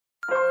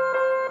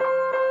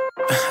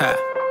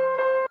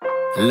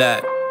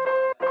Look.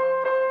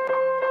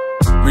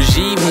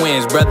 Rajeev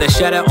wins, brother,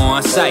 shut it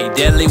on sight.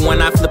 Deadly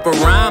when I flip a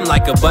rhyme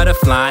like a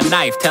butterfly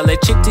knife. Tell a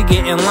chick to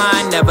get in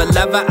line, never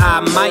love her. I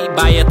might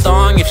buy a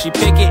thong if she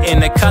pick it in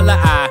the color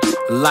I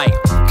like.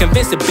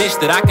 Convince a bitch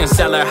that I can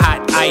sell her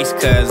hot ice,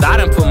 cause I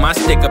done put my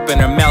stick up in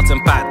her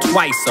melting pot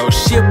twice. So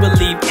she'll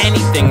believe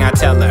anything I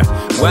tell her.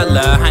 Well,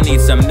 I need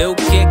some new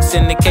kicks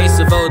in the case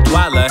of old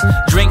Dwala.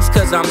 Drinks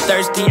cause I'm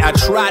thirsty, I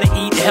try to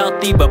eat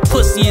healthy, but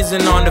pussy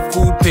isn't on the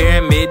food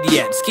pyramid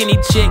yet. Skinny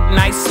chick,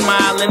 nice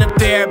smile, and a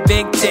pair of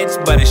big tits,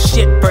 but a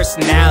shit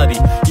personality.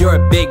 You're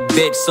a big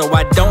bitch, so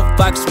I don't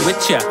fucks with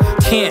ya.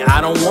 Can't, I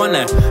don't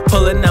wanna.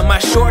 Pulling up my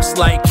shorts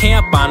like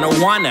camp, I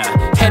don't wanna.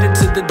 Headed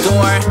to the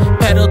door,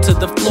 pedal to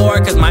the floor,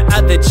 cause my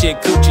other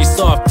chick coochie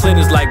soft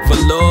glitters like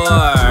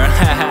velour.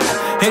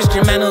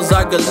 Instrumentals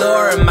are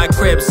galore in my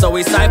crib, so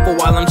we cypher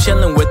while I'm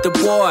chillin' with the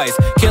boys,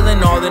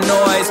 killing all the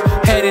noise.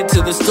 Headed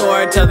to the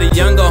store, tell the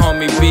younger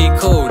homie be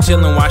cool,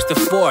 chillin', watch the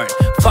fort.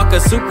 Fuck a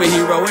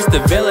superhero, it's the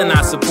villain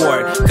I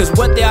support. Cause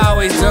what they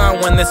always done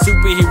when the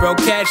superhero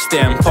catch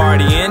them,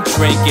 partying,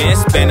 drinking,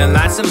 spending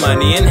lots of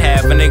money and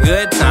having a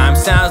good time.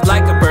 Sounds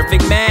like a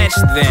perfect match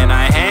then.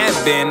 I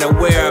have been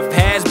aware of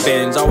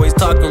has-beens, always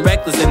talking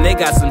reckless and they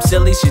got some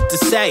silly shit to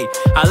say.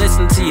 I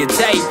listened to your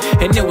tape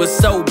and it was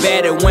so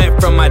bad it went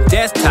from my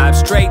desktop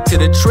straight to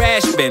the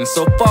trash bin.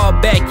 So fall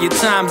back, your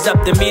time's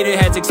up, the meter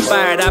has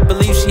expired. I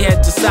believe she has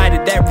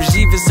decided that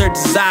Rajeev is her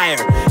desire.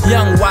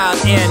 Young, wild,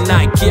 and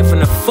not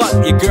giving a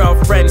fuck. Your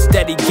girlfriend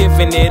steady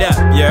giving it up,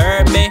 you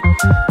heard me?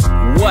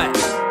 What?